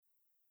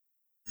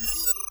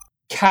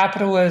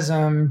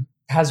capitalism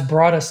has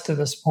brought us to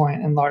this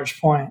point in large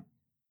point.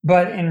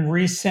 But in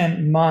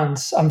recent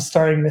months, I'm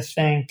starting to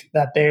think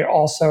that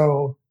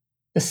the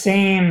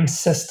same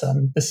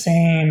system, the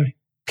same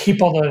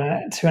people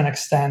to an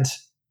extent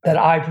that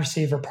I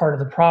perceive are part of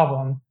the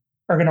problem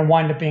are going to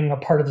wind up being a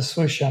part of the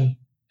solution.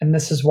 And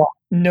this is why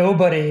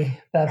nobody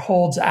that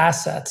holds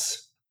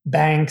assets,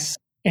 banks,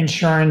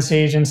 insurance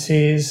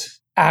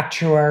agencies,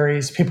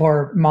 actuaries, people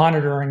are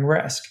monitoring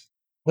risk.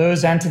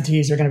 Those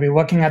entities are going to be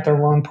looking at their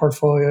loan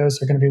portfolios.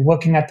 They're going to be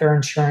looking at their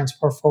insurance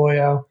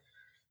portfolio.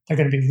 They're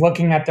going to be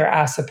looking at their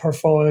asset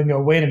portfolio and go,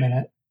 wait a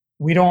minute,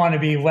 we don't want to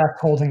be left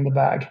holding the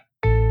bag.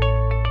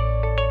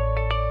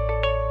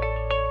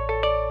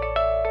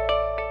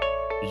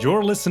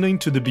 You're listening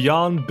to the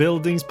Beyond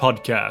Buildings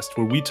podcast,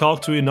 where we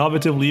talk to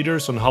innovative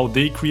leaders on how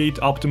they create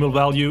optimal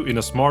value in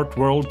a smart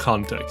world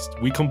context.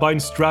 We combine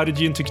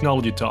strategy and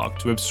technology talk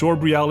to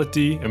absorb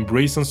reality,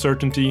 embrace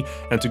uncertainty,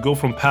 and to go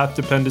from path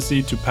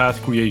dependency to path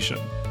creation.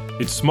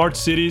 It's smart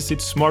cities,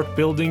 it's smart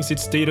buildings,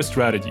 it's data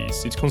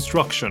strategies, it's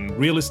construction,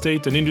 real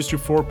estate, and Industry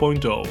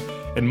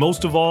 4.0. And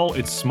most of all,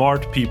 it's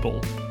smart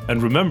people.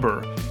 And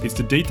remember, it's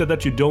the data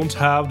that you don't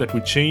have that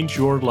will change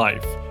your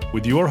life.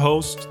 With your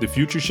host, the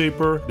future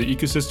shaper, the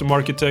ecosystem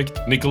architect,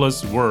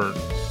 Nicholas Word.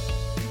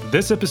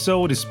 This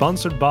episode is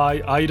sponsored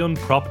by Idun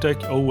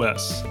PropTech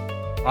OS.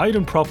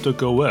 Idun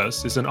PropTech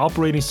OS is an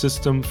operating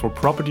system for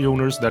property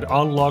owners that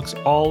unlocks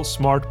all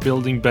smart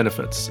building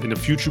benefits in a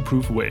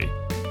future-proof way.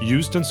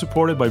 Used and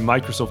supported by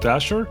Microsoft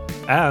Azure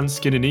and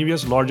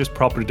Scandinavia's largest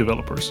property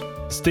developers.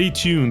 Stay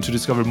tuned to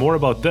discover more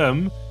about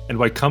them and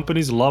why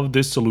companies love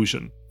this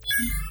solution.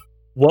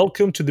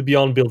 Welcome to the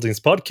Beyond Buildings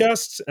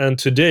podcast, and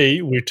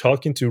today we're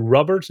talking to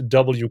Robert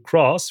W.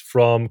 Cross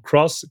from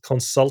Cross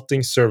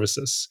Consulting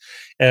Services.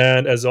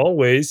 And as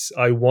always,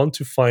 I want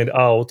to find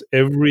out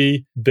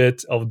every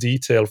bit of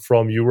detail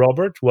from you,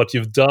 Robert, what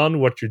you've done,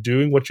 what you're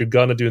doing, what you're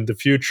going to do in the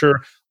future.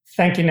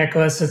 Thank you,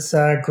 Nicholas. It's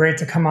great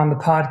to come on the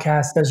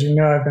podcast. As you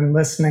know, I've been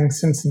listening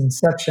since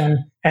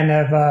inception and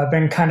I've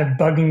been kind of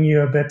bugging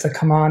you a bit to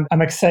come on.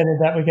 I'm excited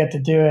that we get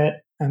to do it,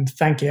 and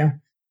thank you.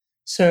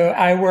 So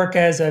I work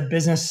as a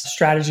business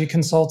strategy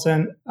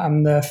consultant.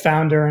 I'm the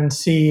founder and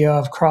CEO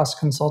of Cross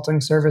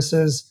Consulting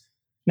Services.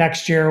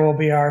 Next year will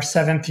be our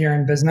 7th year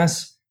in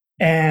business.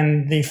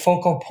 And the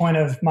focal point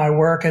of my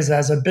work is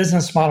as a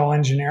business model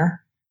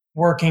engineer,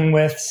 working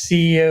with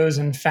CEOs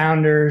and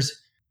founders,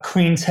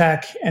 clean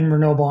tech and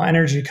renewable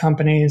energy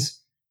companies.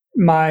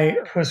 My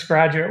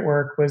postgraduate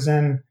work was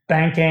in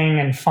banking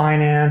and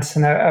finance,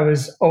 and I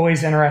was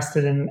always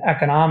interested in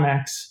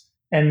economics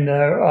and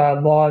the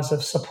laws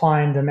of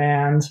supply and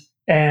demand.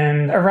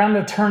 And around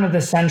the turn of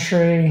the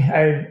century,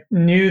 I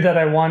knew that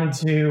I wanted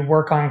to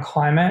work on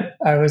climate.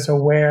 I was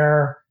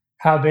aware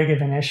how big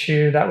of an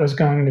issue that was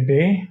going to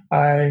be.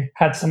 I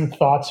had some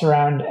thoughts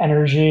around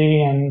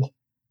energy and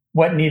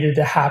what needed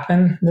to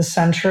happen this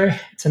century.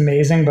 It's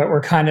amazing, but we're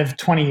kind of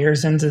 20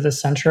 years into the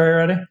century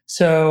already.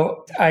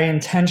 So I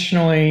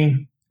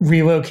intentionally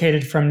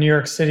relocated from New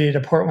York City to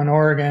Portland,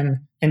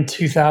 Oregon in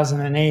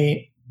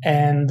 2008.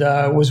 And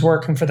was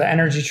working for the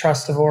Energy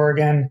Trust of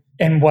Oregon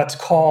in what's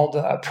called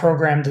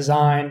program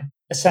design,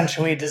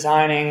 essentially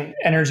designing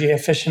energy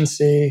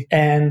efficiency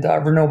and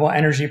renewable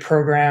energy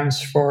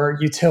programs for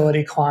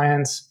utility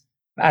clients.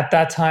 At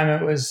that time,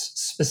 it was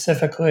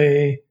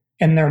specifically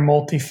in their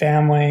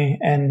multifamily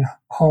and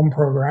home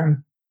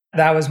program.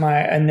 That was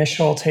my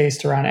initial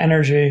taste around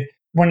energy.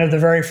 One of the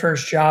very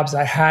first jobs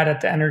I had at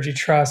the Energy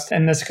Trust,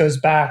 and this goes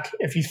back,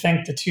 if you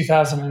think to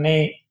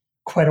 2008,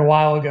 quite a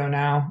while ago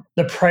now,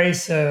 the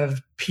price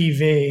of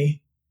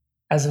PV,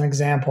 as an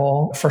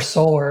example, for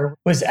solar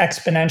was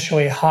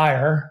exponentially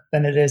higher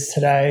than it is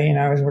today. You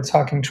know, as we're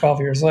talking 12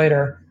 years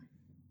later,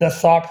 the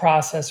thought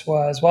process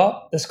was,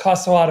 well, this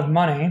costs a lot of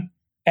money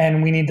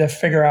and we need to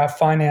figure out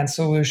finance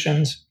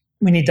solutions.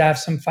 We need to have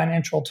some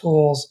financial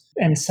tools,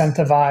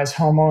 incentivize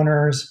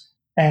homeowners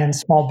and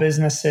small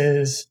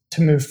businesses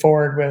to move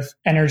forward with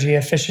energy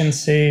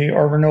efficiency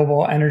or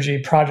renewable energy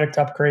project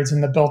upgrades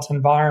in the built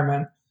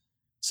environment.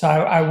 So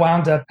I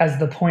wound up as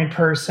the point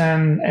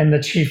person and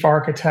the chief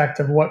architect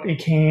of what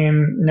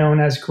became known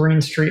as Green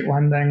Street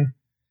Lending.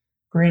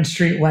 Green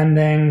Street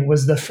Lending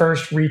was the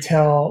first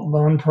retail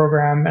loan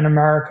program in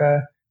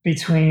America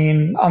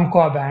between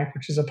Umpqua Bank,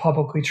 which is a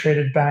publicly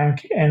traded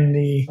bank in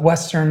the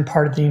western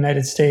part of the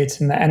United States,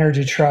 and the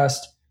Energy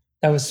Trust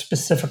that was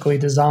specifically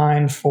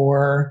designed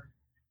for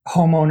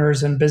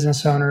homeowners and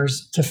business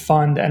owners to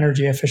fund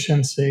energy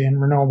efficiency and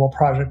renewable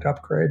project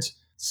upgrades.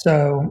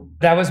 So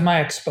that was my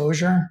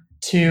exposure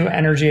to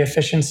energy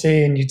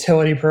efficiency and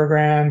utility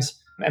programs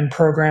and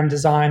program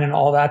design and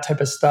all that type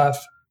of stuff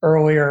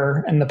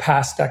earlier in the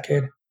past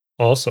decade.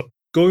 Awesome.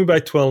 Going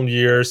back 12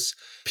 years,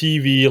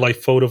 PV, like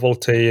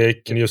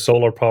photovoltaic and your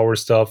solar power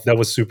stuff, that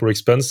was super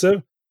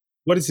expensive.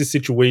 What is the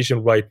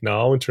situation right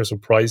now in terms of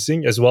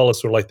pricing, as well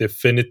as sort of like the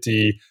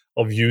affinity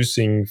of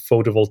using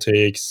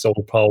photovoltaic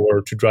solar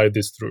power to drive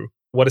this through?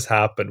 What has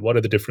happened? What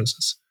are the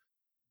differences?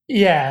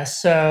 Yeah,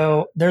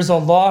 so there's a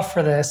law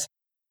for this.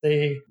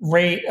 the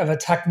rate of a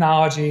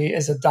technology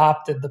is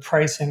adopted, the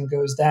pricing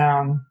goes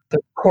down, the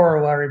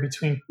corollary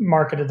between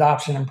market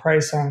adoption and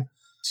pricing.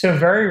 So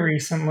very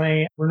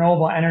recently,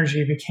 renewable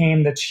energy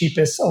became the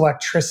cheapest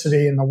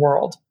electricity in the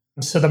world.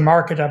 So the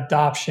market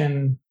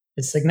adoption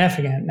is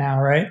significant now,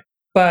 right?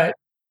 But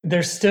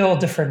there's still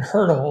different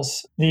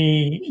hurdles.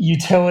 The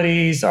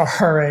utilities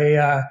are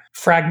a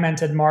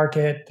fragmented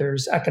market.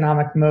 There's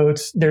economic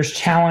moats. There's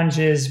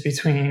challenges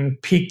between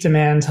peak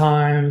demand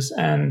times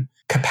and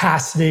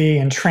capacity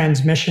and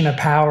transmission of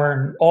power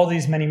and all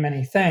these many,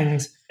 many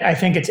things. I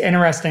think it's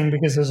interesting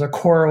because there's a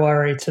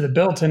corollary to the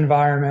built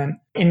environment.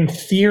 In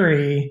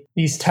theory,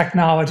 these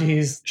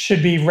technologies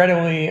should be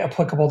readily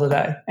applicable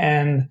today,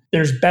 and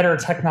there's better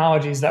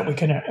technologies that we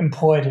can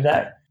employ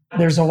today.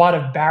 There's a lot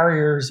of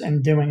barriers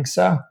in doing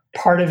so.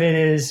 Part of it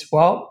is,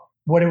 well,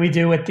 what do we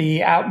do with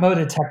the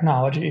outmoded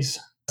technologies?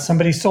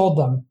 Somebody sold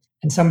them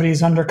and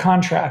somebody's under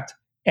contract.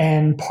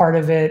 And part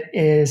of it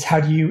is,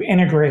 how do you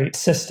integrate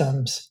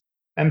systems?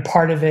 And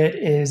part of it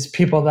is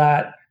people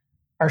that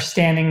are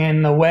standing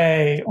in the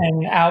way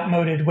and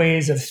outmoded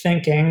ways of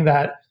thinking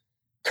that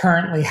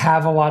currently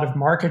have a lot of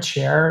market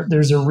share.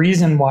 There's a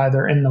reason why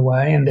they're in the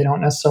way, and they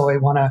don't necessarily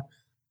want to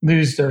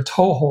lose their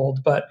toehold.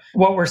 But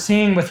what we're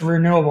seeing with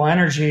renewable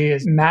energy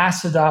is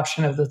mass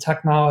adoption of the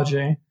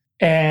technology.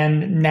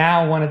 And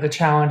now one of the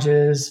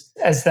challenges,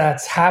 as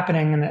that's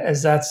happening and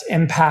as that's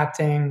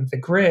impacting the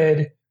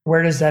grid,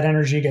 where does that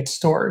energy get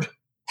stored?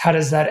 How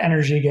does that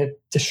energy get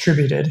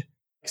distributed?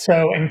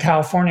 So in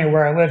California,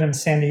 where I live in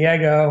San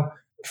Diego,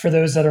 for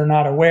those that are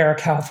not aware,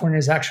 California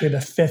is actually the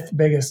 5th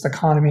biggest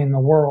economy in the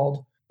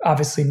world,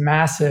 obviously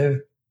massive.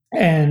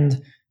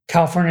 And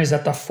California is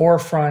at the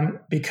forefront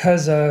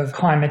because of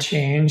climate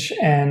change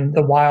and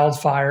the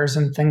wildfires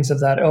and things of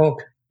that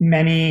ilk.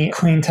 Many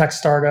clean tech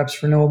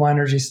startups, renewable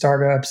energy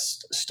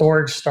startups,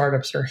 storage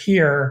startups are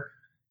here,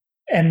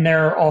 and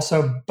they're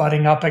also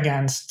butting up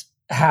against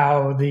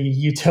how the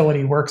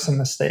utility works in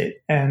the state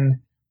and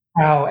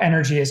how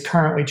energy is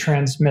currently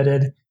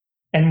transmitted.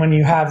 And when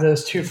you have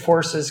those two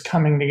forces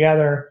coming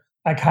together,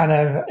 I kind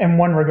of, in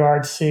one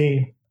regard,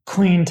 see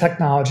clean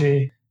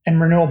technology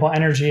and renewable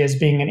energy as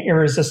being an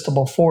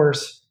irresistible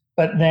force.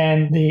 But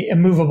then the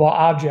immovable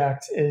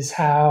object is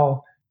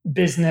how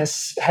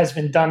business has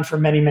been done for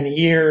many, many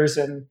years.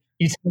 And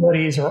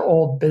utilities are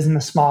old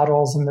business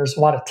models, and there's a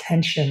lot of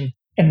tension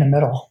in the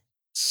middle.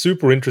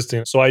 Super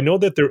interesting. So I know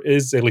that there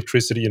is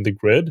electricity in the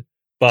grid,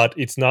 but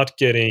it's not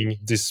getting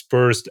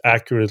dispersed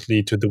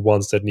accurately to the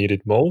ones that need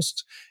it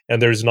most.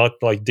 And there's not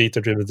like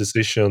data-driven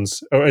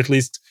decisions, or at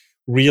least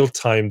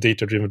real-time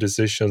data-driven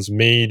decisions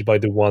made by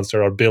the ones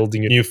that are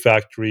building new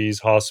factories,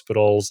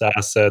 hospitals,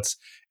 assets.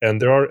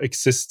 And there are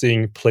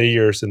existing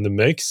players in the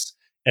mix,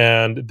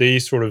 and they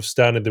sort of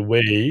stand in the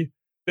way.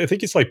 I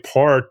think it's like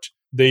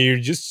they're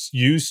just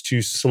used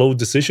to slow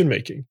decision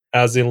making.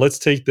 As in, let's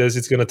take this,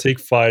 it's going to take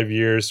 5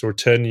 years or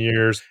 10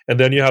 years. And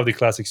then you have the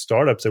classic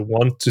startups that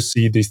want to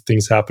see these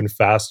things happen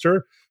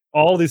faster.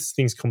 All these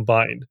things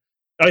combined.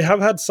 I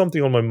have had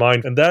something on my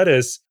mind, and that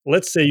is,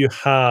 let's say you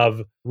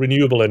have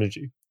renewable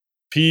energy,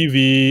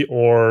 PV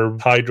or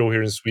hydro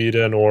here in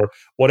Sweden or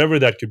whatever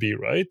that could be,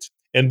 right?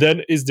 And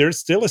then is there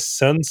still a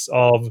sense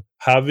of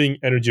having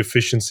energy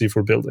efficiency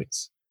for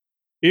buildings?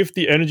 If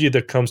the energy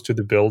that comes to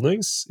the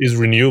buildings is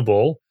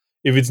renewable,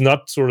 if it's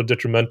not sort of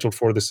detrimental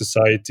for the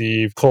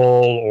society,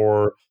 coal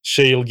or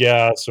shale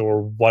gas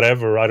or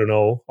whatever, I don't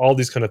know, all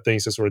these kind of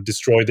things that sort of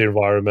destroy the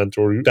environment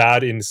or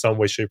bad in some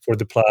way, shape for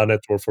the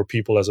planet or for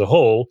people as a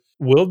whole,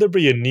 will there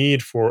be a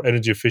need for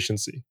energy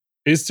efficiency?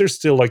 Is there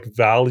still like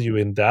value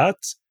in that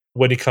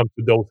when it comes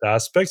to those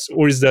aspects,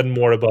 or is that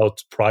more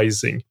about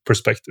pricing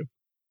perspective?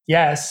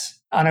 Yes,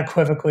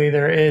 unequivocally,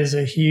 there is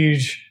a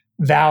huge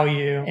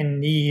value and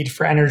need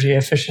for energy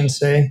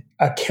efficiency.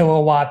 A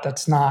kilowatt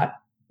that's not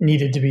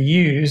needed to be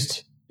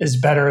used is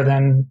better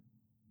than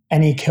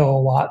any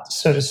kilowatt,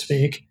 so to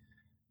speak.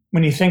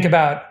 When you think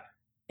about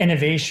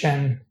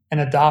innovation and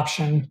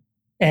adoption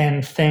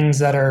and things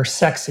that are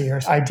sexy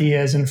or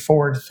ideas and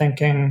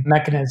forward-thinking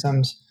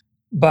mechanisms,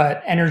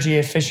 but energy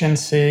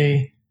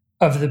efficiency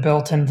of the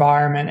built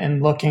environment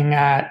and looking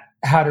at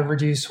how to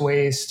reduce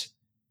waste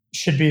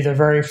should be the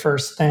very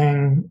first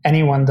thing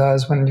anyone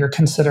does when you're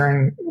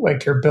considering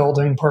like your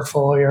building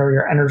portfolio or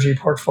your energy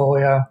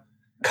portfolio.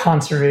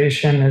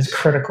 Conservation is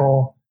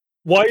critical.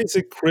 Why is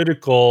it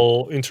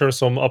critical in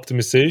terms of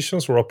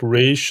optimizations or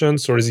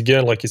operations? Or is it,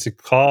 again, like, is it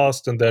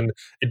cost and then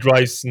it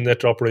drives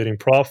net operating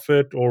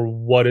profit, or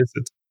what is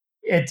it?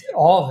 It's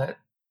all of it.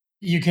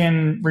 You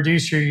can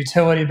reduce your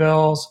utility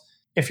bills.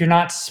 If you're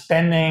not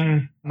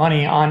spending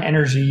money on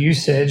energy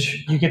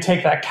usage, you could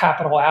take that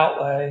capital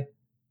outlay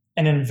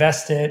and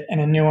invest it in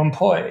a new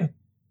employee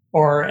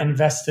or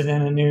invest it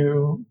in a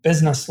new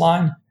business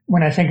line.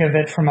 When I think of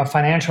it from a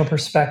financial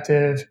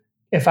perspective,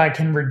 if I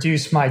can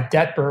reduce my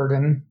debt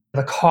burden,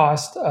 the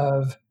cost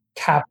of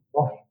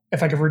capital,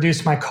 if I could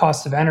reduce my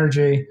cost of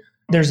energy,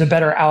 there's a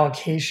better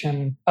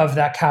allocation of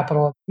that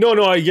capital. No,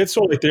 I get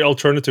sort of like the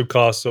alternative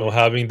cost of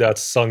having that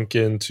sunk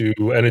into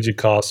energy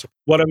costs.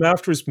 What I'm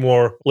after is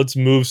more, let's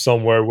move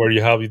somewhere where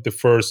you have the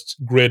first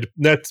grid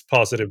net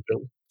positive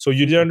bill. So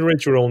you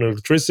generate your own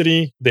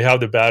electricity, they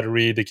have the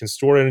battery, they can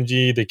store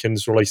energy, they can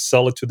sort of like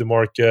sell it to the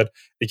market,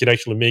 they can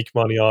actually make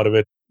money out of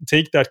it.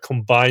 Take that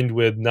combined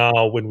with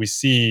now when we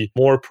see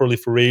more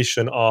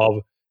proliferation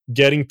of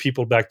getting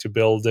people back to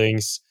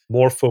buildings,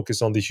 more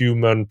focus on the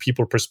human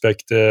people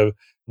perspective,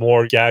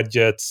 more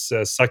gadgets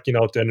sucking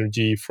out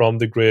energy from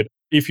the grid.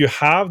 If you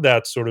have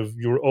that sort of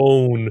your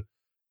own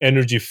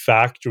energy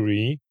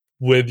factory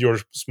with your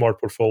smart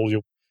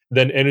portfolio,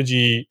 then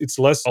energy, it's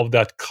less of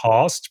that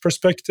cost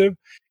perspective.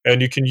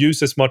 And you can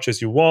use as much as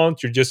you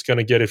want. You're just going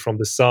to get it from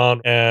the sun.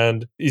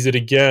 And is it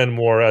again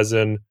more as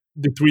in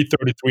the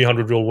 330,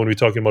 300 rule when we're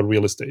talking about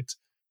real estate?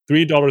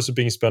 $3 are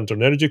being spent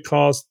on energy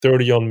costs,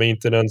 30 on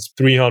maintenance,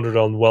 300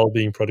 on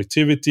well-being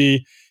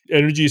productivity.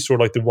 Energy is sort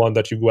of like the one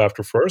that you go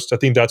after first. I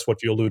think that's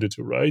what you alluded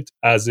to, right?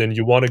 As in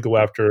you want to go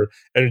after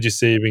energy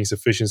savings,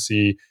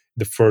 efficiency,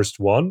 the first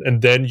one,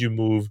 and then you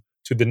move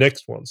to the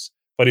next ones.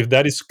 But if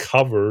that is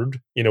covered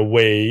in a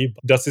way,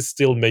 does it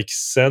still make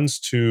sense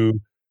to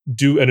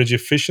do energy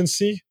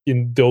efficiency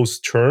in those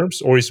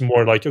terms? Or is it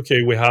more like,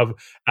 okay, we have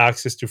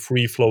access to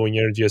free flowing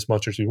energy as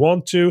much as we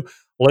want to.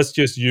 Let's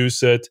just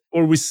use it,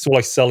 or we sort of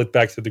like sell it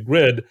back to the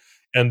grid,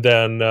 and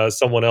then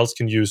someone else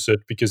can use it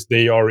because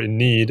they are in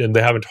need and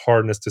they haven't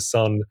harnessed the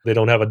sun. They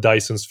don't have a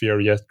Dyson sphere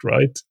yet,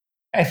 right?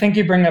 I think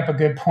you bring up a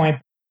good point.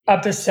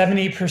 Up to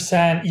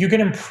 70%, you can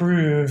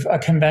improve a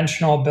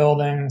conventional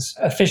building's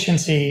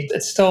efficiency.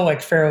 It's still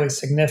like fairly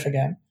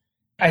significant.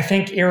 I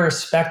think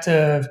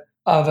irrespective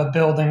of a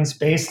building's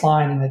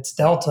baseline and its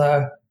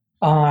delta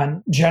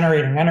on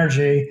generating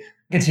energy,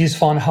 it's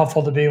useful and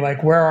helpful to be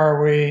like, where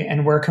are we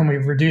and where can we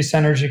reduce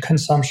energy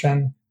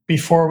consumption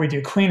before we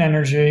do clean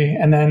energy?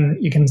 And then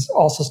you can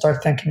also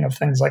start thinking of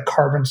things like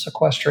carbon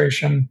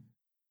sequestration.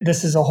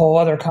 This is a whole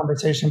other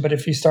conversation, but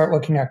if you start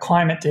looking at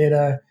climate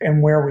data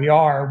and where we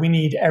are, we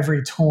need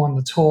every tool in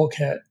the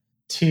toolkit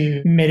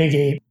to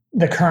mitigate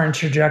the current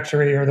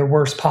trajectory or the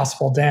worst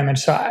possible damage.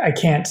 So I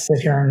can't sit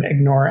here and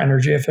ignore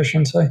energy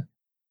efficiency.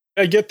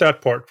 I get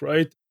that part,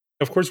 right?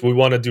 Of course, we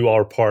want to do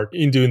our part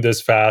in doing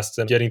this fast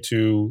and getting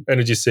to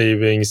energy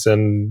savings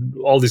and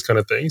all these kind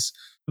of things.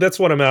 That's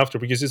what I'm after,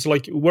 because it's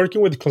like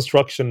working with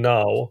construction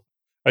now.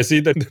 I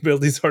see that the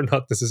buildings are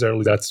not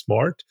necessarily that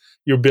smart.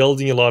 You're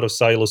building a lot of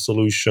silo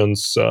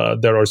solutions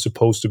that are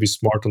supposed to be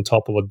smart on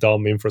top of a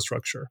dumb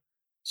infrastructure.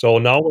 So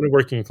now when we're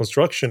working in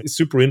construction, it's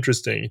super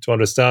interesting to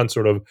understand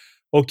sort of,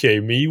 okay,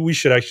 maybe we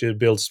should actually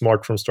build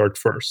smart from start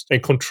first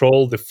and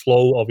control the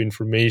flow of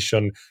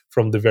information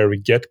from the very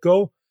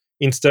get-go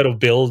instead of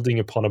building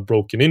upon a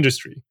broken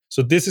industry.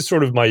 So this is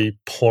sort of my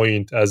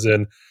point, as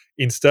in,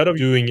 instead of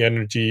doing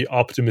energy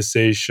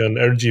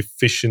optimization, energy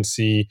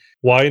efficiency,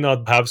 why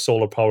not have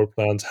solar power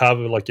plants, have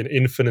like an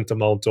infinite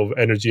amount of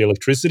energy,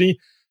 electricity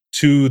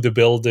to the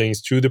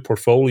buildings, to the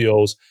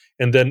portfolios,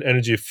 and then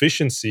energy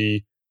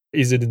efficiency,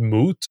 is it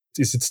moot?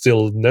 Is it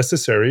still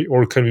necessary?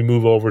 Or can we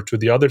move over to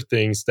the other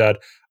things that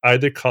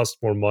either cost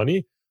more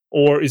money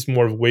or is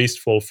more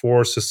wasteful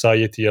for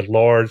society at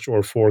large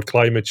or for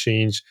climate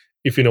change,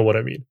 if you know what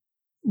I mean?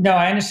 No,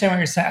 I understand what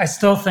you're saying. I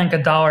still think a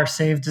dollar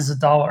saved is a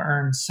dollar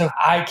earned. So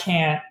I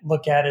can't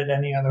look at it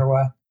any other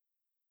way.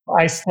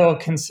 I still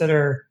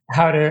consider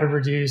how to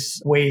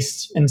reduce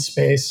waste in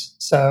space.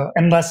 So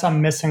unless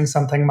I'm missing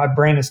something, my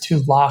brain is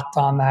too locked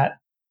on that.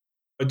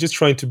 I'm just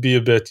trying to be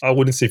a bit, I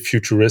wouldn't say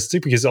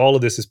futuristic, because all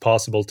of this is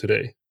possible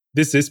today.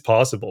 This is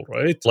possible,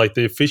 right? Like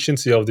the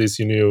efficiency of this,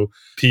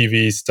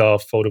 PV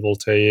stuff,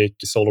 photovoltaic,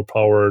 solar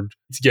powered,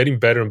 it's getting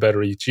better and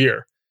better each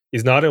year.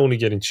 It's not only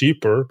getting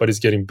cheaper, but it's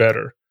getting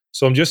better.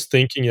 So I'm just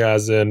thinking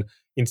as in,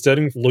 instead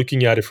of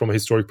looking at it from a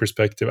historic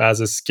perspective as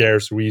a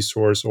scarce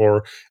resource,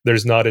 or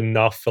there's not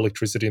enough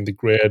electricity in the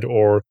grid,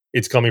 or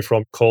it's coming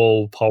from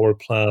coal power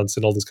plants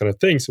and all these kind of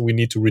things, we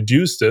need to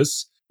reduce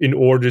this in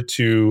order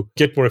to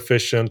get more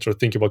efficient or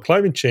think about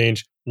climate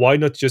change. Why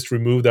not just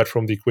remove that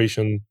from the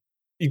equation?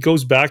 It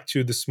goes back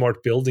to the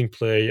smart building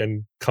play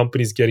and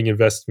companies getting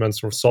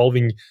investments or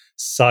solving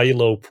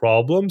silo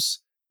problems,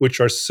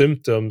 which are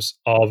symptoms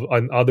of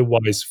an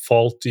otherwise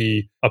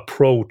faulty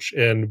approach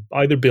in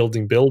either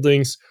building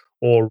buildings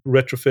or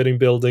retrofitting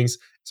buildings.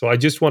 So I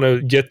just want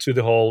to get to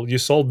the whole, you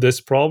solve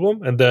this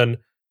problem and then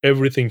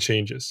everything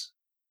changes.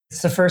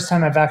 It's the first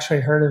time I've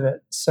actually heard of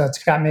it. So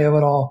it's got me a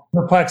little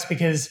perplexed,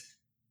 because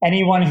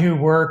anyone who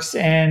works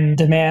in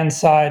demand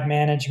side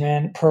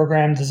management,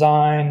 program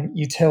design,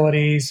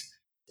 utilities,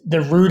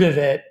 the root of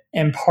it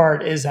in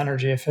part is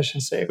energy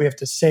efficiency. We have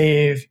to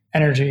save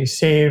energy,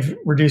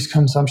 reduce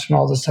consumption,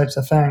 all those types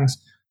of things.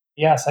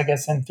 Yes, I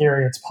guess in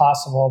theory it's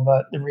possible,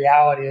 but the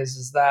reality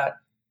is that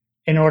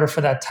in order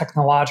for that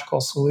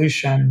technological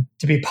solution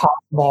to be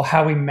possible,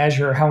 how we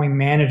measure, how we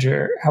manage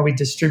it, how we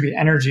distribute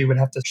energy would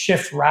have to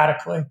shift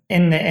radically.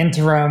 In the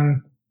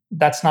interim,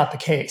 that's not the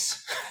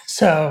case.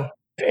 So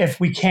if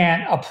we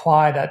can't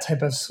apply that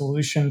type of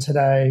solution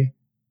today,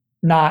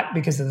 not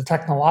because of the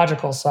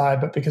technological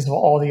side, but because of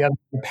all the other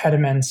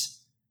impediments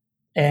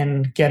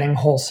in getting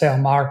wholesale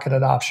market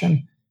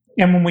adoption.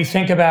 And when we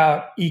think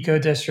about eco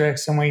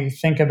districts and we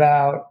think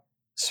about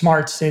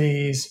smart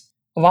cities,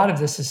 a lot of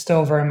this is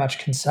still very much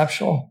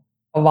conceptual.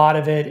 A lot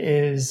of it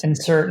is in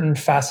certain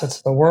facets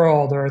of the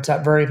world, or it's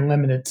at very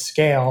limited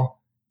scale.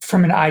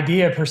 From an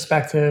idea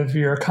perspective,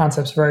 your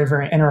concept's very,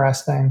 very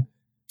interesting.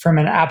 From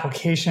an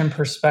application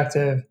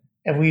perspective,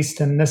 at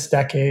least in this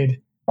decade,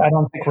 I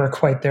don't think we're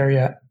quite there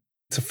yet.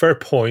 It's a fair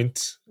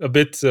point, a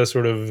bit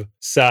sort of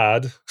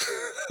sad,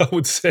 I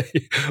would say,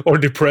 or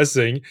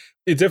depressing.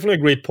 It's definitely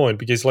a great point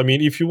because, I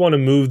mean, if you want to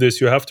move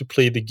this, you have to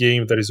play the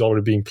game that is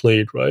already being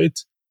played, right?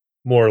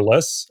 More or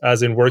less,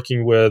 as in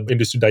working with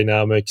industry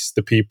dynamics,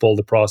 the people,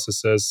 the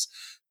processes,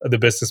 the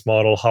business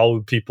model,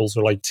 how people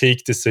sort of like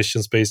take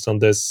decisions based on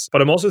this.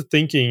 But I'm also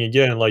thinking,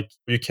 again, like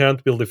you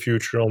can't build a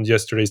future on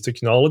yesterday's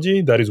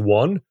technology. That is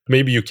one.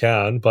 Maybe you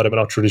can, but I'm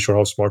not really sure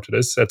how smart it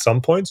is at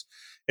some point.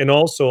 And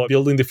also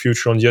building the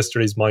future on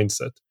yesterday's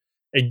mindset.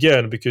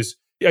 Again, because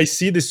I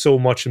see this so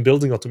much in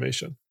building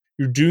automation.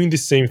 You're doing the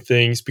same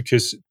things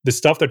because the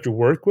stuff that you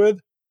work with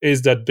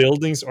is that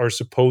buildings are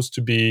supposed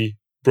to be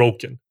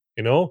broken,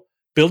 you know?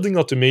 Building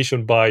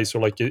automation by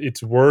sort of like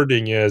its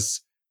wording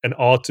is an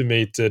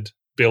automated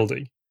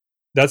building.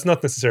 That's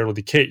not necessarily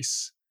the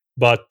case,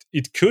 but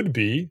it could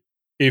be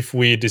if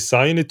we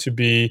design it to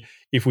be,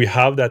 if we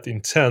have that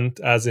intent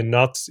as in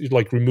not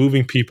like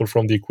removing people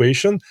from the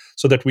equation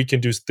so that we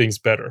can do things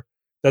better.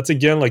 That's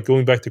again, like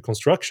going back to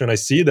construction. I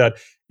see that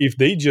if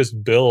they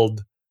just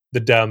build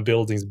the damn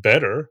buildings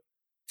better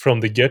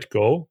from the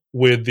get-go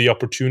with the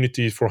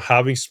opportunity for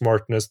having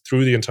smartness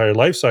through the entire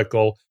life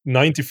cycle,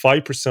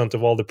 95%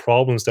 of all the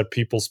problems that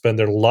people spend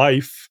their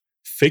life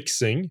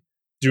fixing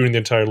during the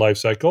entire life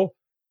cycle,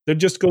 they'll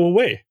just go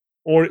away.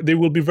 Or they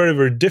will be very,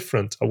 very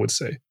different, I would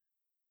say.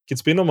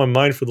 It's been on my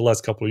mind for the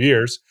last couple of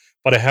years,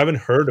 but I haven't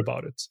heard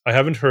about it. I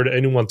haven't heard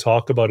anyone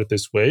talk about it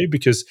this way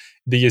because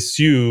they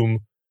assume,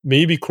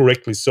 maybe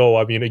correctly so,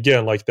 I mean,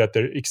 again, like that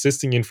the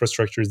existing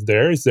infrastructure is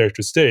there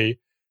to stay.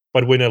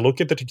 But when I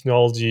look at the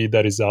technology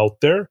that is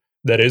out there,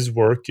 that is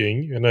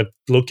working, and I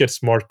look at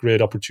smart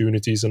grid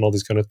opportunities and all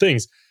these kind of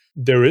things,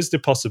 there is the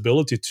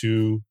possibility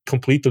to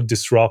completely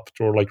disrupt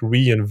or like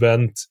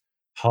reinvent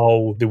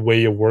how the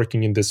way of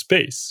working in this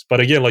space. But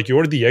again, like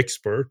you're the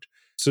expert.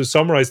 So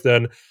summarize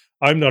then,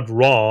 I'm not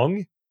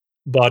wrong,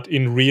 but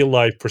in real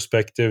life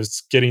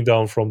perspectives, getting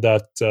down from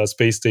that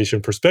space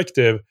station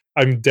perspective,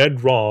 I'm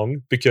dead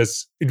wrong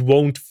because it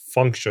won't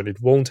function.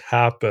 It won't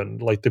happen.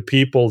 Like the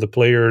people, the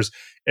players,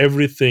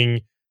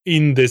 everything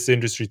in this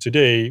industry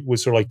today would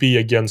sort of like be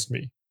against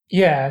me.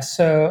 Yeah,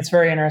 so it's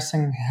very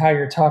interesting how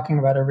you're talking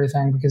about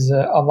everything because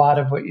a lot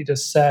of what you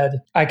just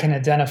said, I can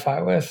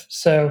identify with.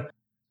 So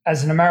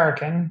as an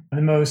American,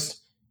 the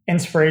most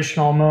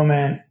inspirational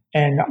moment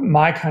in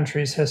my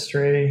country's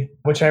history,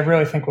 which I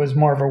really think was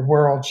more of a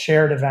world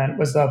shared event,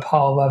 was the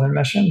Apollo 11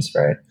 missions,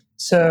 right?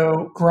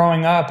 So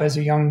growing up as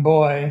a young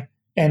boy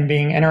and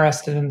being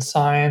interested in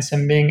science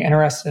and being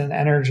interested in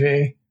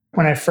energy,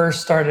 when I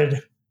first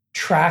started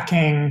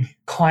tracking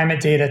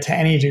climate data to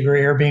any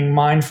degree or being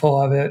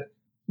mindful of it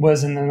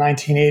was in the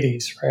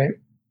 1980s, right?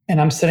 And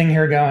I'm sitting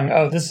here going,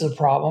 oh, this is a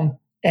problem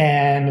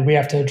and we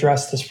have to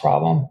address this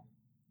problem.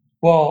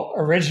 Well,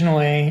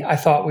 originally, I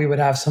thought we would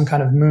have some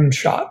kind of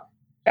moonshot.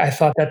 I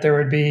thought that there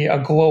would be a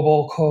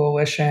global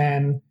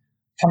coalition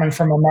coming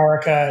from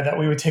America that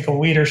we would take a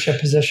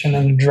leadership position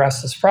and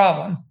address this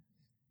problem.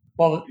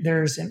 Well,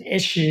 there's an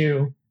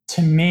issue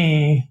to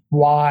me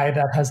why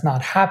that has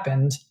not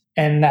happened.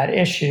 And that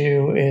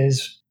issue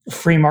is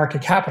free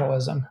market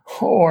capitalism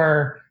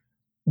or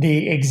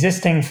the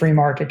existing free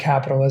market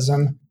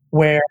capitalism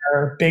where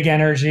big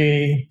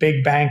energy,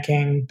 big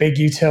banking, big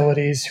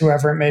utilities,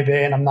 whoever it may be,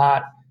 and I'm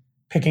not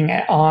picking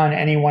on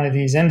any one of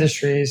these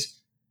industries,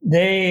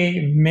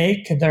 they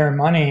make their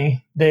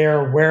money.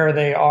 They're where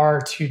they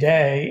are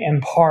today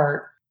in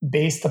part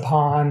based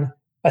upon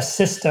a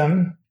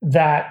system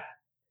that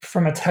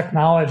from a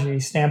technology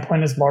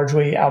standpoint is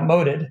largely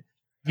outmoded.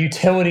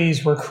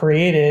 Utilities were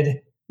created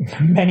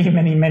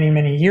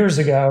many years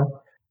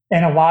ago,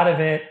 and a lot of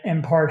it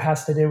in part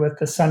has to do with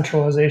the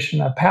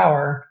centralization of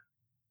power.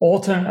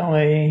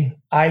 Ultimately,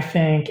 I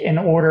think in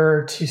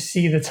order to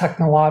see the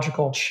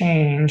technological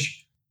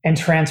change and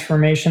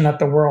transformation that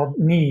the world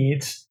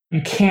needs,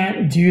 you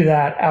can't do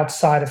that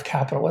outside of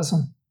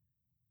capitalism.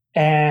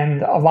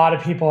 And a lot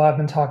of people have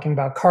been talking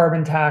about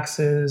carbon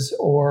taxes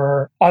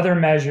or other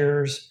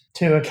measures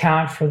to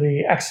account for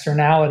the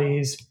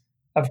externalities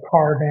of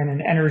carbon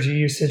and energy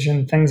usage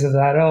and things of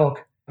that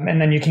ilk.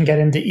 And then you can get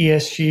into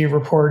ESG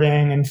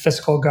reporting and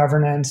fiscal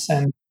governance.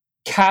 And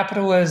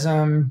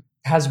capitalism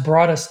has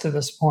brought us to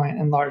this point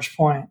in large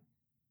point.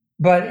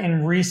 But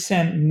in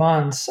recent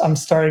months, I'm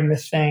starting to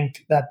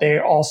think that they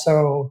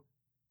also,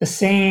 the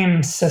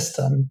same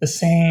system, the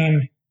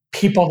same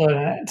people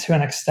to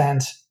an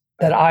extent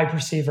that I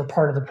perceive are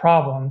part of the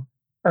problem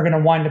are going to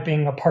wind up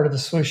being a part of the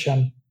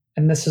solution.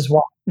 And this is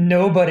why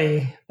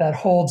nobody that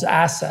holds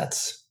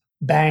assets,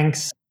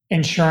 banks,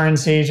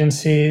 insurance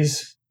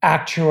agencies,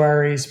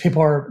 actuaries,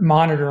 people are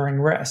monitoring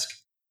risk.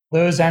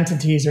 Those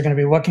entities are going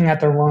to be looking at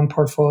their loan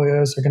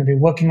portfolios. They're going to be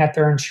looking at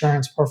their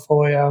insurance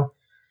portfolio.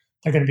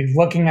 They're going to be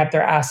looking at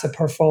their asset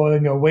portfolio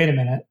and go, wait a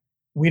minute,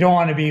 we don't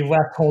want to be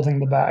left holding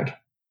the bag.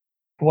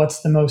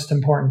 What's the most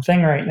important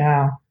thing right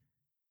now?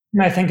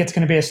 And I think it's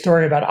going to be a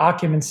story about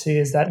occupancy,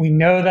 is that we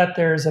know that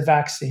there's a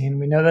vaccine.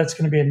 We know that's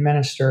going to be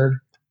administered.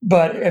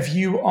 But if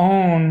you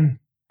own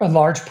a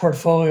large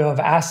portfolio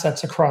of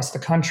assets across the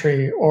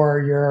country,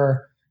 or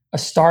you're a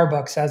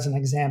Starbucks as an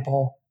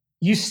example,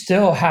 you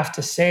still have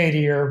to say to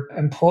your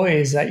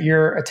employees that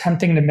you're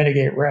attempting to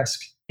mitigate risk.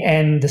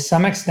 And to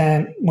some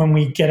extent, when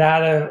we get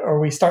out of, or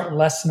we start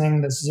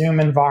lessening the Zoom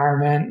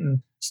environment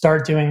and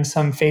start doing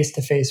some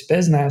face-to-face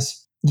business,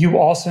 you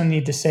also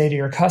need to say to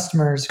your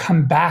customers,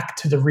 come back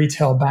to the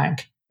retail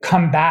bank,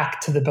 come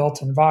back to the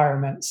built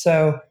environment.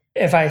 So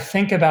if I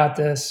think about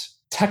this,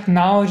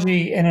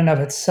 technology in and of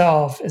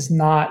itself is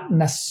not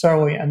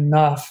necessarily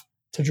enough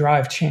to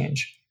drive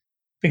change.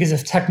 Because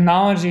if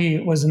technology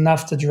was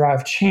enough to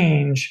drive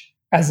change,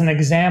 as an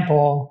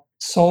example,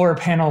 solar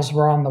panels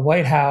were on the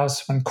White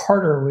House when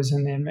Carter was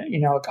in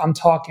the, I'm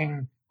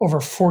talking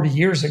over 40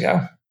 years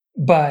ago.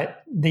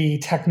 But the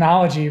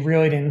technology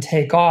really didn't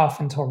take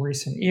off until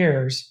recent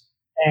years.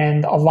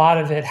 And a lot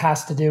of it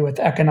has to do with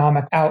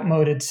economic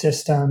outmoded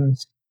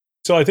systems.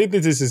 So I think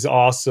that this is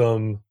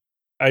awesome.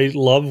 I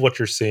love what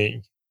you're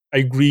saying. I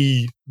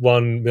agree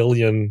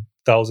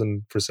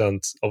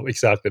 1,000,000% of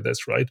exactly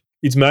this, right?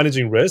 It's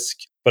managing risk.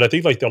 But I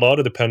think like a lot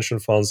of the pension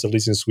funds, at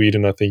least in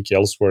Sweden, I think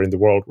elsewhere in the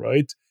world,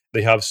 right?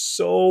 They have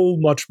so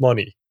much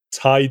money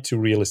tied to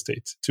real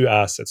estate, to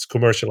assets,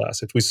 commercial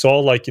assets. We saw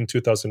like in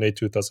 2008,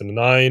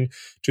 2009,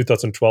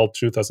 2012,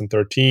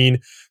 2013,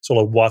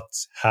 sort of what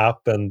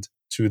happened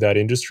to that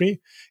industry.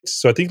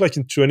 So I think like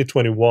in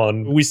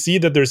 2021, we see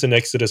that there's an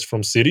exodus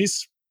from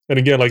cities. And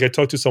again, like I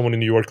talked to someone in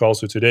New York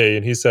also today,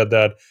 and he said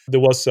that there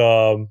was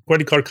a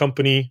credit card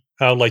company,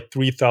 had like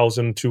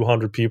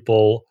 3,200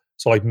 people,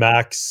 so like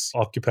max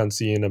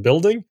occupancy in a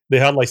building. They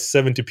had like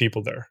 70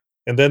 people there.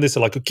 And then they said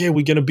like, okay,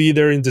 we're going to be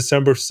there in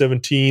December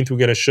 17th. We're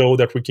going to show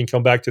that we can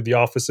come back to the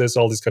offices,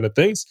 all these kind of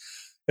things.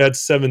 They had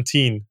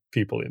 17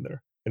 people in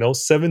there,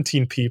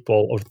 17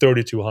 people of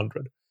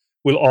 3,200.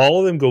 Will all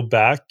of them go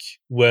back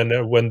when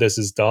this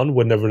is done,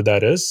 whenever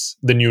that is,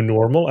 the new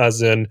normal,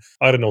 as in,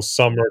 I don't know,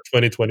 summer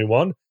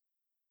 2021?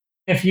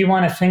 If you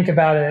want to think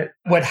about it,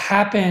 what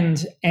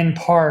happened in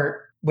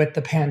part with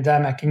the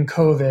pandemic and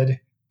COVID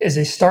is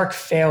a stark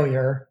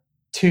failure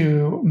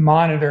to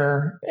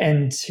monitor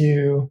and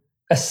to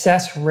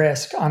assess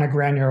risk on a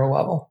granular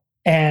level.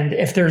 And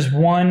if there's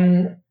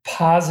one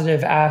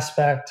positive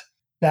aspect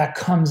that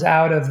comes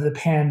out of the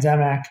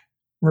pandemic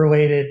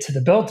related to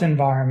the built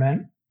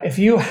environment, if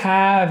you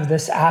have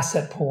this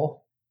asset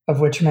pool,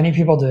 of which many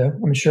people do,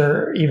 I'm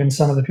sure even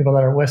some of the people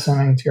that are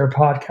listening to your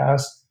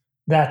podcast,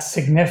 that's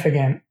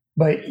significant,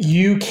 but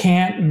you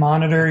can't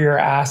monitor your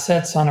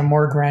assets on a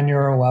more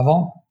granular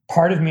level.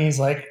 Part of me is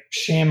like,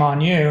 shame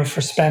on you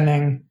for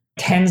spending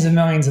tens of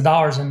millions of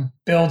dollars in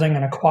building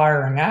and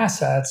acquiring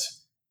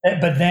assets,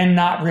 but then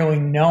not really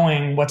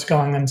knowing what's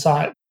going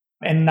inside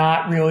and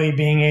not really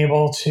being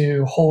able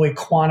to wholly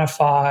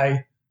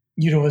quantify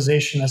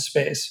utilization of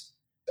space.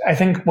 I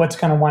think what's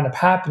going to wind up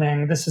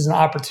happening, this is an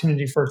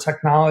opportunity for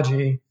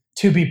technology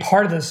to be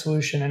part of the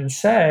solution and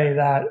say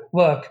that,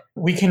 look,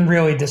 we can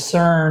really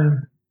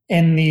discern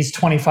in these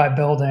 25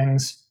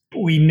 buildings.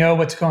 We know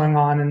what's going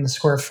on in the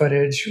square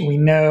footage. We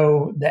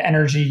know the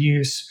energy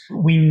use.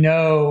 We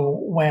know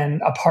when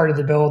a part of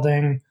the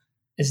building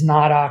is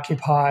not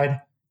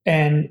occupied.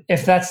 And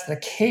if that's the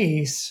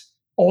case,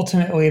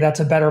 ultimately that's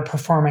a better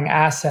performing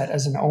asset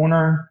as an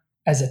owner,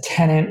 as a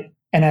tenant,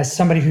 and as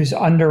somebody who's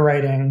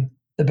underwriting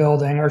the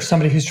building or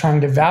somebody who's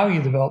trying to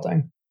value the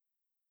building.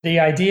 The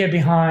idea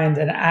behind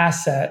an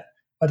asset,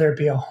 whether it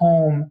be a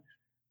home,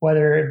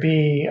 whether it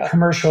be a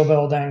commercial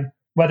building,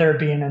 whether it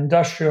be an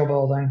industrial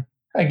building,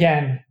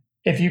 again,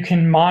 if you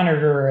can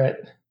monitor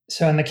it,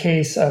 so in the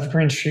case of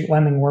Green Street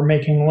Lending, we're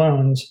making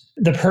loans.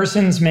 The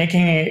person's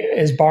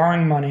is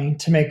borrowing money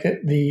to make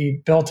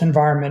the built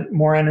environment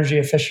more energy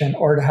efficient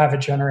or to have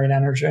it generate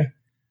energy.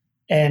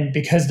 And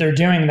because they're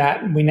doing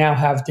that, we now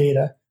have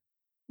data.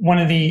 One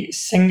of the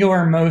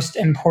singular most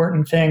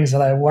important things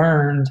that I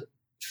learned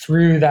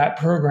through that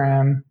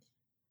program,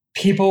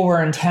 people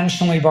were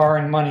intentionally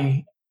borrowing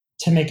money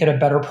to make it a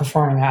better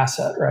performing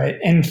asset, right?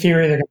 In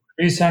theory, they're going to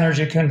reduce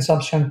energy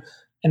consumption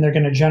and they're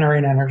going to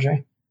generate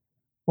energy.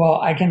 Well,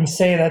 I can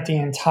say that the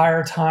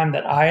entire time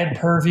that I had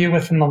purview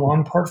within the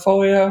loan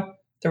portfolio,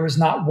 there was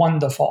not one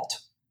default,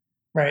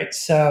 right?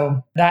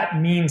 So that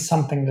means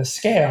something to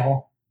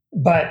scale,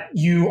 but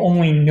you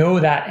only know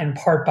that in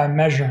part by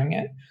measuring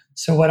it.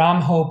 So what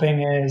I'm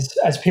hoping is,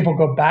 as people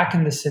go back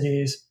into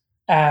cities,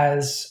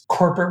 as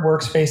corporate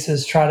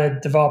workspaces try to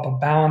develop a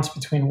balance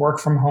between work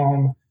from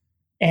home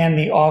and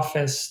the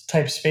office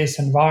type space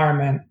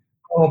environment,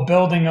 will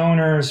building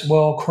owners,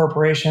 will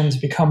corporations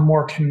become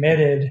more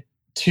committed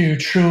to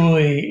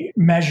truly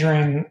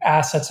measuring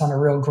assets on a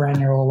real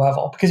granular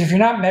level? Because if you're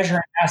not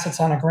measuring assets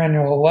on a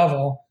granular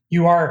level,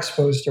 you are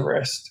exposed to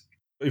risk.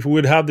 If we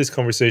would have this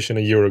conversation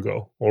a year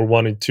ago or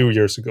 1 or 2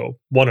 years ago,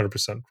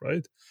 100%,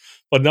 right?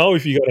 But now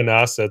if you got an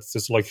asset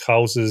that's like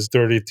houses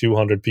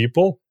 3,200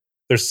 people,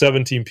 there's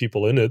 17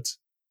 people in it.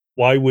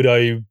 Why would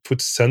I put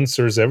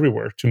sensors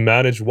everywhere to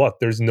manage what?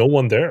 There's no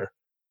one there.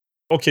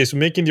 Okay, so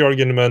making the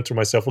argument to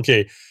myself,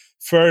 okay,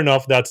 fair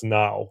enough, that's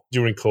now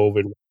during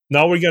COVID.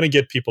 Now we're going to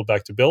get people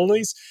back to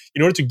buildings.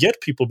 In order to get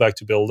people back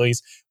to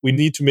buildings, we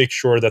need to make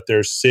sure that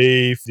they're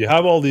safe. You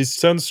have all these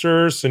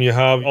sensors and you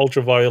have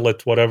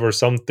ultraviolet, whatever,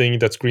 something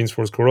that screens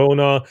for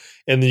corona.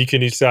 And then you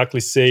can exactly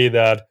say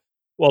that,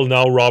 well,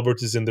 now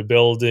Robert is in the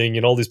building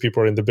and all these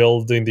people are in the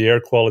building. The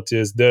air quality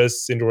is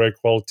this, indoor air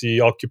quality,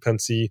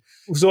 occupancy.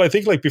 So I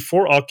think like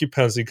before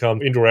occupancy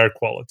comes indoor air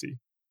quality,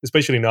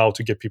 especially now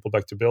to get people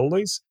back to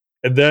buildings.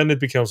 And then it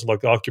becomes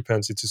like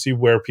occupancy to see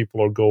where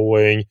people are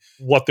going,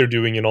 what they're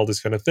doing, and all these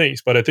kind of things.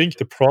 But I think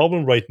the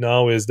problem right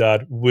now is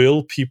that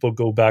will people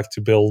go back to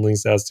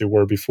buildings as they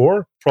were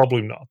before?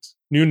 Probably not.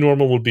 New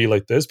normal will be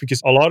like this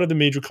because a lot of the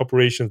major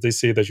corporations, they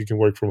say that you can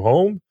work from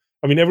home.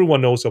 I mean,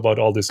 everyone knows about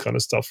all this kind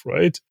of stuff,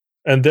 right?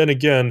 And then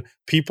again,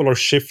 people are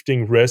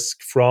shifting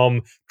risk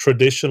from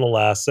traditional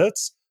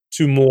assets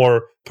to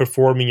more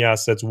performing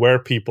assets where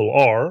people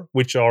are,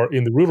 which are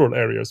in the rural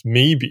areas,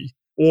 maybe.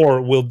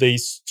 Or will they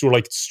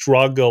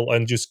struggle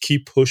and just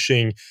keep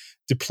pushing,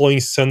 deploying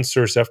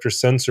sensors after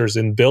sensors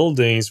in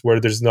buildings where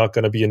there's not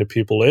going to be any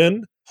people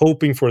in,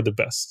 hoping for the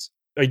best?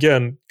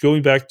 Again,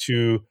 going back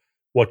to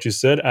what you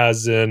said,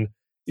 as in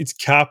it's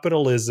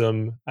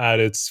capitalism at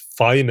its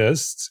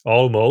finest,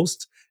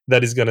 almost,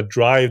 that is going to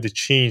drive the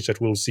change that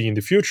we'll see in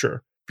the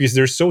future. Because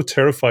they're so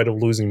terrified of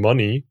losing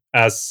money,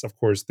 as of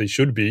course they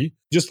should be.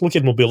 Just look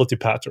at mobility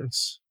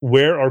patterns.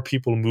 Where are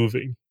people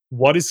moving?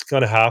 What is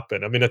going to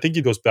happen? I mean, I think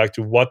it goes back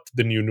to what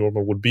the new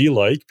normal would be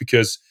like,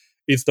 because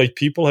it's like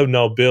people have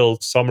now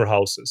built summer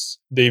houses.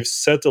 They've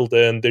settled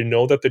in. They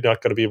know that they're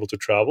not going to be able to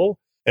travel.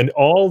 And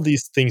all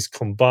these things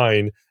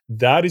combined,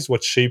 that is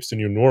what shapes the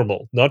new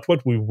normal. Not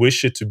what we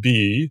wish it to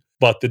be,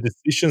 but the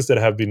decisions that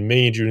have been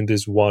made during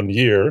this 1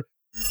 year.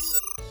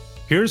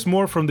 Here's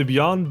more from the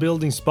Beyond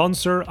Building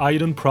sponsor,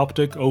 Idun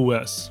PropTech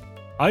OS.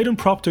 Idun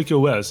PropTech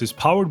OS is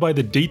powered by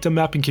the data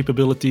mapping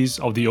capabilities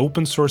of the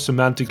open source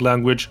semantic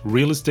language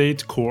Real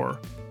Estate Core,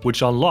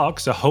 which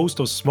unlocks a host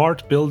of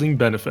smart building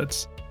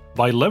benefits.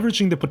 By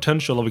leveraging the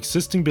potential of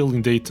existing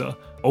building data,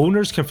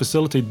 owners can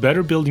facilitate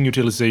better building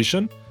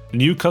utilization,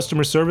 new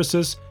customer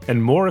services,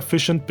 and more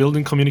efficient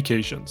building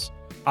communications.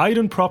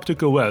 Idun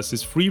PropTech OS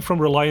is free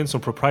from reliance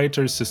on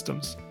proprietary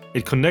systems.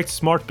 It connects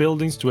smart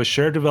buildings to a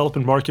shared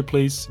development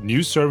marketplace,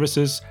 new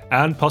services,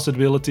 and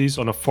possibilities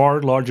on a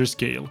far larger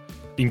scale,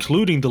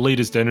 including the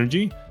latest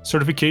energy,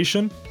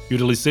 certification,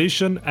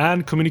 utilization,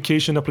 and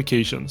communication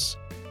applications.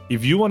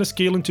 If you want to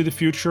scale into the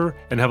future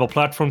and have a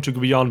platform to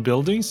go beyond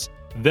buildings,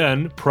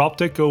 then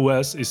PropTech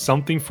OS is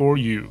something for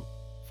you.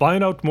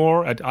 Find out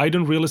more at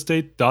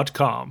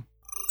idunrealestate.com.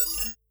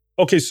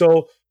 Okay,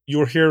 so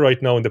you're here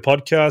right now in the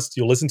podcast.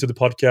 You listen to the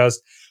podcast.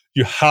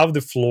 You have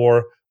the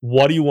floor.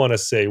 What do you want to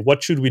say?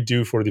 What should we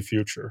do for the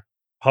future?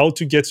 How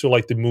to get to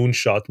like the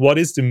moonshot? What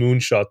is the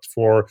moonshot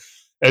for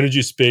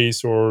energy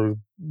space or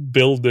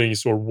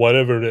buildings or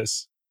whatever it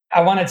is?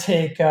 I want to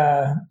take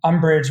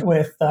umbrage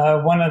with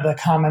one of the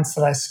comments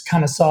that I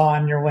kind of saw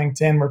on your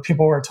LinkedIn where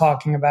people were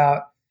talking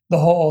about the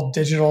whole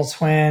digital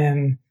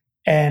twin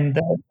and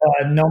the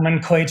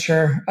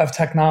nomenclature of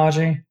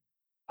technology.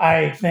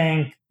 I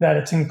think that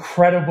it's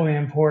incredibly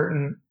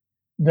important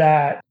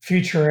that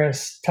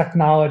futurists,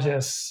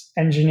 technologists,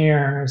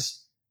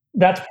 engineers,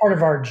 that's part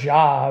of our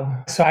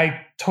job. So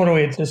I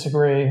totally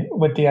disagree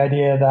with the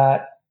idea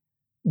that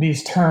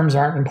these terms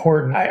aren't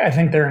important. I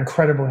think they're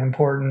incredibly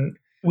important.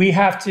 We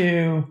have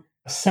to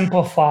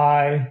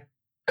simplify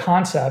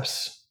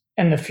concepts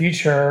in the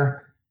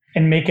future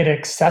and make it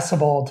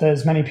accessible to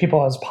as many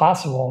people as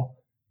possible,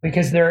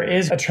 because there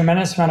is a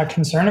tremendous amount of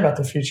concern about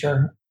the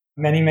future.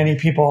 Many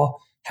people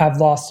have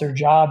lost their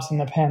jobs in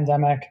the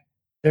pandemic.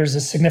 There's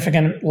a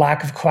significant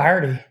lack of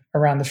clarity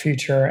around the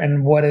future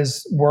and what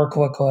does work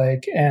look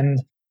like. And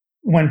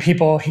when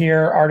people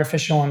hear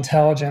artificial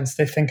intelligence,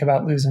 they think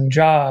about losing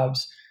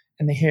jobs,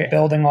 and they hear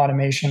building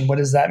automation. What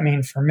does that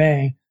mean for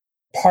me?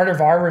 Part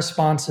of our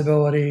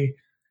responsibility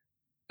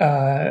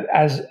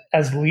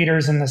as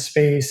leaders in the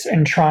space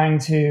and trying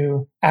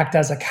to act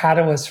as a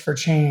catalyst for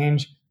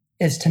change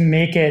is to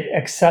make it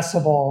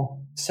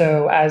accessible.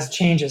 So as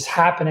change is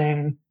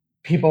happening,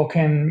 people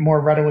can more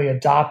readily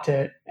adopt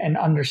it and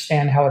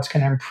understand how it's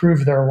going to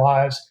improve their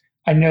lives.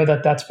 I know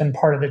that that's been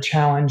part of the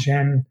challenge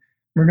in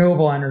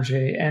renewable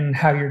energy and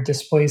how you're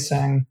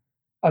displacing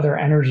other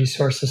energy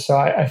sources. So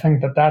I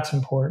think that that's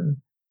important.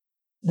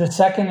 The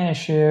second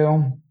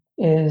issue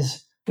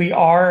is we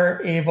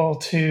are able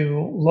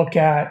to look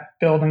at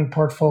building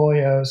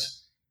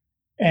portfolios.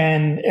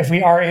 And if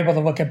we are able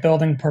to look at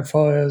building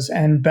portfolios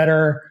and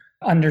better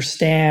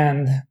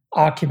understand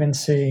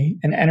occupancy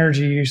and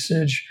energy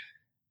usage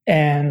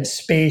and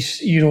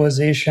space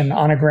utilization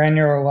on a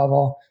granular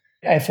level,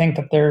 I think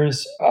that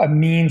there's a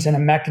means and a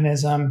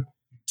mechanism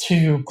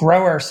to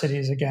grow our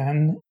cities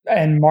again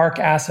and mark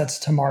assets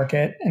to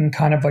market in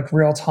kind of like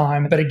real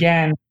time. But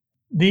again,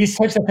 these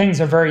types of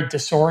things are very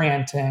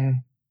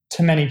disorienting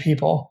to many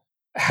people.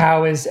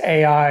 How is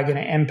AI going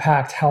to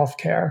impact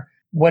healthcare?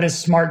 What does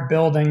smart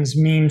buildings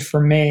mean for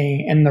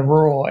me in the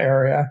rural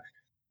area?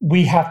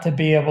 We have to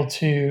be able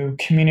to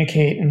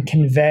communicate and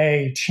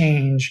convey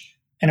change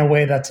in a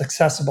way that's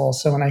accessible.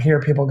 So when I hear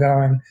people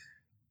going,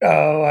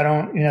 oh, I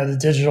don't, the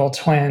digital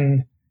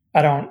twin,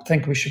 I don't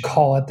think we should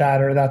call it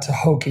that, or that's a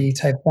hokey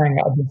type thing,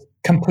 I would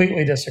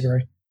completely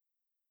disagree.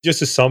 Just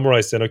to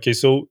summarize then, okay,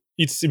 so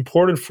it's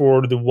important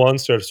for the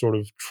ones that sort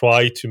of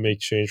try to make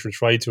change or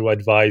try to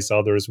advise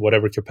others,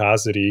 whatever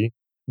capacity,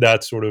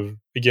 that sort of,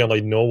 again,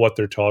 like know what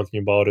they're talking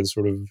about and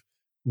sort of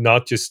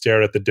not just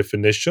stare at the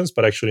definitions,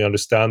 but actually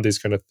understand these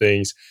kind of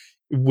things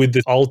with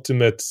the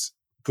ultimate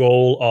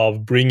goal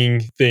of bringing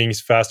things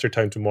faster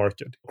time to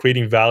market,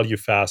 creating value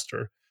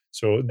faster.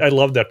 So I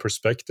love that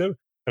perspective.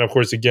 And of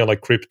course, again,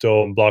 like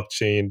crypto and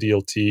blockchain,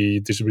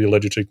 DLT, distributed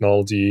ledger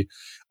technology,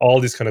 all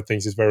these kind of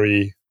things is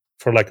very,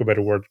 for lack of a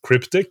better word,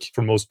 cryptic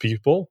for most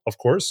people, of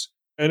course.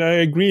 And I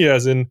agree,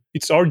 as in,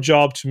 it's our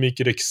job to make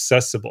it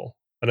accessible.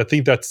 And I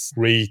think that's a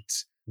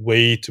great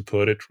way to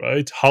put it,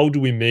 right? How do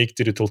we make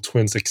digital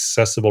twins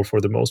accessible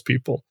for the most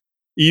people?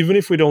 Even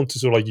if we don't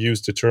sort of like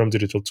use the term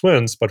digital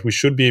twins, but we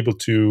should be able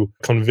to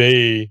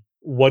convey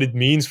what it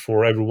means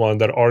for everyone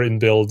that are in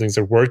buildings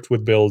or worked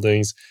with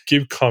buildings,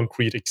 give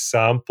concrete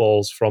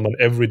examples from an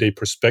everyday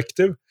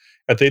perspective.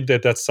 I think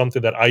that that's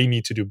something that I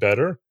need to do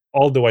better.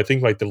 Although I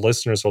think like the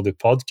listeners of the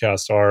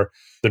podcast are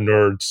the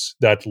nerds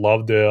that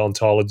love the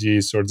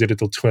ontologies or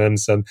digital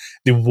twins and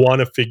they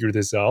want to figure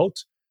this out.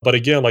 But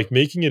again, like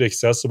making it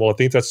accessible, I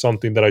think that's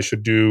something that I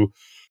should do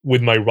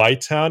with my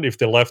right hand. If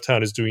the left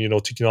hand is doing,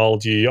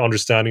 technology,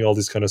 understanding all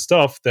this kind of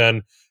stuff,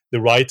 then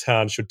the right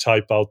hand should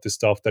type out the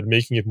stuff that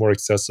making it more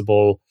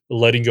accessible,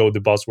 letting go of the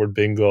buzzword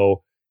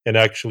bingo, and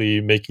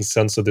actually making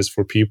sense of this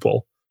for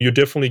people. You're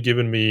definitely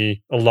given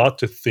me a lot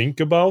to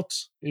think about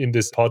in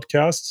this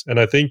podcast. And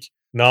I think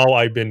now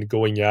I've been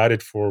going at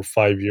it for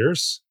 5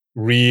 years,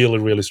 really,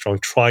 really strong,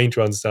 trying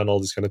to understand all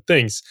these kind of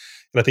things.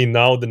 And I think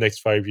now the next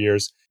 5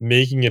 years,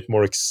 making it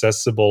more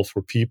accessible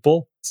for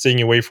people,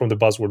 staying away from the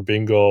buzzword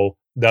bingo,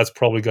 that's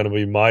probably going to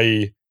be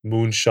my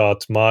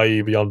moonshot,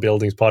 my Beyond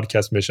Buildings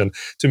podcast mission,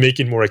 to make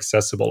it more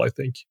accessible, I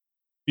think.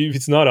 If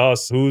it's not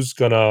us, who's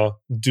going to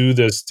do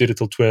this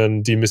digital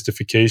twin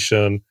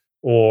demystification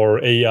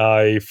or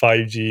AI,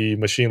 5G,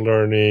 machine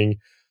learning?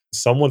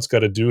 Someone's got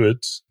to do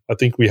it. I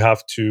think we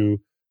have to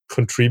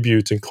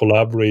contribute and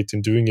collaborate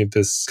in doing it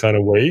this kind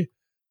of way.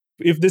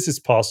 If this is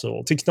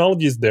possible,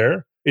 technology is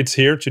there. It's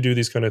here to do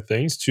these kind of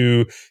things,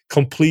 to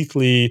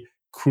completely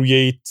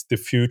create the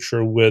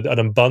future with an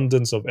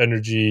abundance of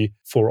energy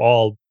for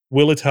all.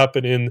 Will it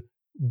happen in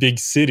big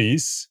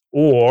cities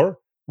or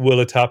will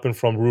it happen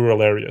from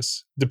rural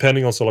areas?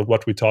 Depending on sort of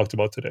what we talked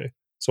about today.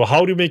 So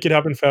how do you make it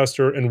happen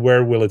faster and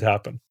where will it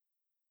happen?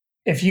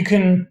 If you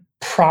can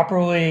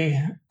properly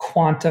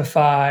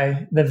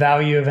quantify the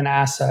value of an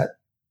asset,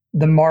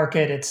 the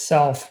market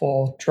itself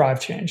will drive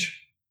change.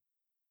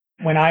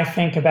 When I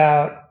think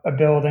about a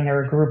building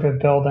or a group of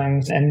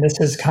buildings, and this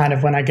is kind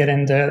of when I get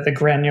into the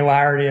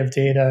granularity of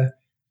data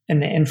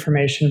and the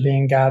information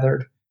being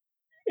gathered,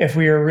 if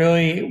we are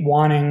really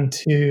wanting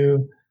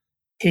to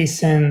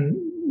hasten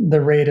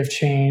the rate of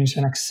change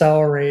and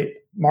accelerate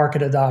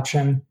market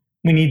adoption,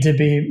 we need to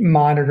be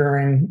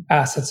monitoring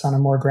assets on a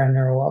more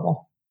granular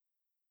level.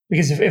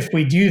 Because if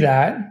we do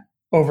that,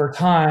 over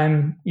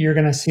time, you're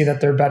going to see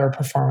that they're better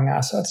performing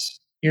assets.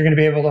 You're going to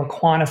be able to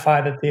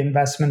quantify that the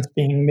investments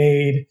being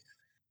made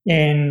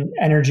in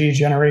energy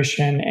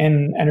generation,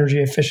 in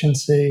energy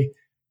efficiency,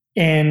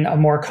 in a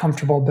more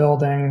comfortable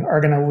building are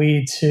going to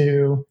lead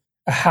to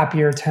a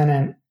happier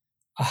tenant,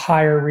 a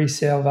higher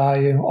resale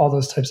value, all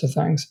those types of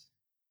things.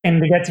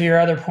 And to get to your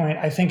other point,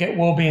 I think it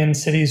will be in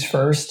cities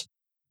first.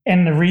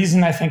 And the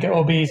reason I think it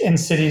will be in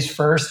cities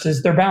first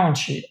is their balance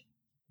sheet.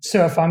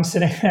 So if I'm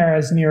sitting there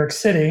as New York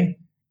City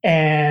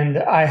and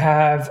I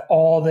have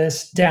all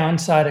this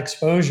downside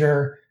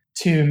exposure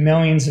to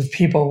millions of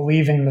people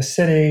leaving the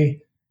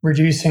city,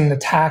 reducing the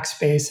tax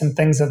base and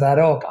things of that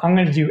ilk, I'm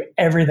going to do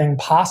everything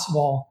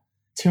possible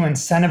to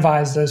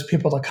incentivize those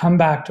people to come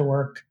back to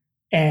work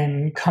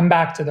and come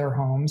back to their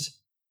homes.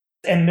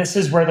 And this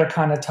is where they're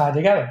kind of tied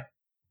together.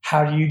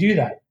 How do you do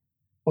that?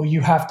 Well,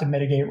 you have to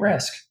mitigate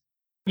risk.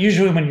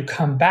 Usually when you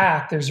come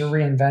back, there's a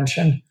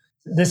reinvention.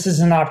 This is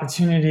an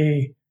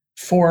opportunity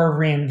for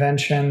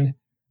reinvention.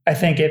 I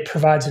think it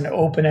provides an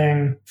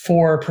opening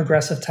for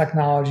progressive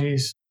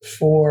technologies,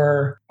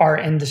 for our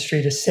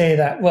industry to say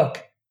that,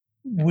 look,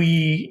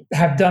 we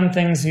have done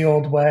things the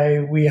old way.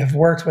 We have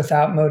worked with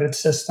outmoded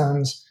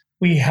systems.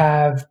 We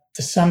have,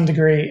 to some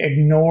degree,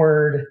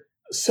 ignored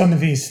some of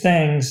these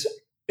things.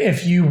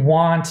 If you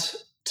want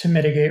to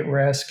mitigate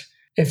risk,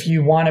 if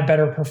you want a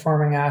better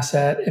performing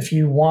asset, if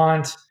you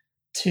want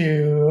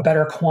to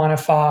better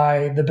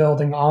quantify the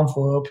building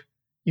envelope,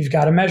 you've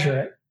got to measure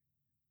it.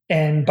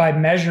 And by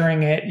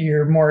measuring it,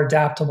 you're more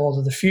adaptable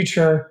to the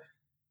future.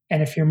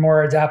 And if you're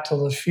more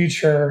adaptable to the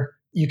future,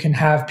 you can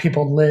have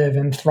people live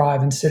and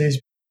thrive in cities.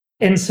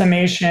 In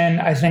summation,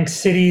 I think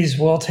cities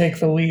will take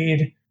the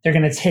lead. They're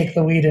going to take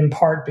the lead in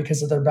part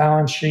because of their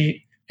balance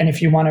sheet. And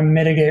if you want to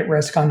mitigate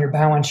risk on your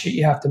balance sheet,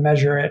 you have to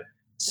measure it.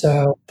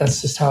 So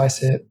that's just how I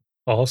see it.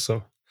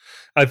 Awesome.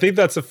 I think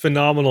that's a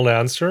phenomenal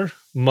answer.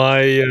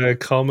 My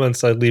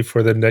comments I leave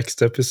for the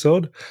next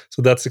episode.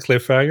 So that's a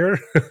cliffhanger.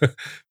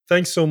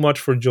 Thanks so much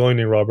for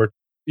joining, Robert.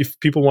 If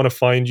people want to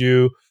find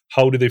you,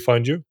 how do they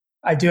find you?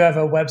 I do have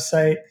a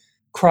website,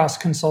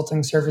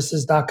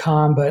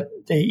 crossconsultingservices.com, but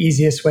the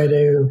easiest way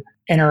to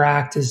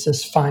interact is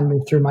just find me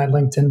through my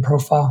LinkedIn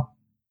profile.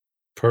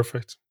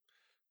 Perfect.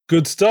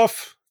 Good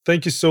stuff.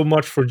 Thank you so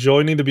much for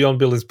joining the Beyond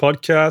Buildings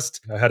podcast.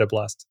 I had a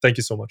blast. Thank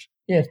you so much.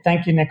 Yeah,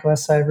 thank you,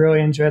 Nicholas. I really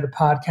enjoy the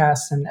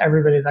podcast and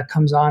everybody that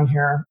comes on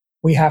here.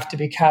 We have to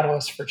be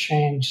catalysts for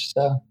change.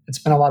 So it's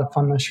been a lot of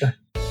fun this year.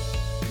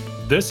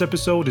 This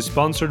episode is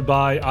sponsored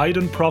by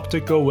Idun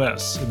PropTech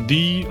OS,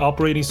 the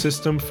operating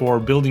system for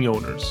building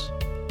owners.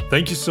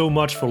 Thank you so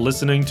much for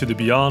listening to the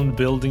Beyond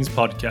Buildings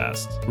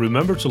podcast.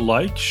 Remember to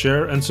like,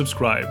 share, and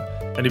subscribe.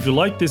 And if you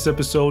like this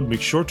episode,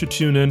 make sure to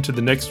tune in to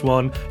the next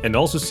one and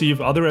also see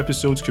if other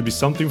episodes could be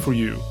something for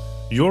you.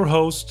 Your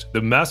host,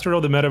 the master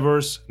of the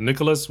metaverse,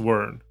 Nicholas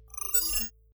Wern.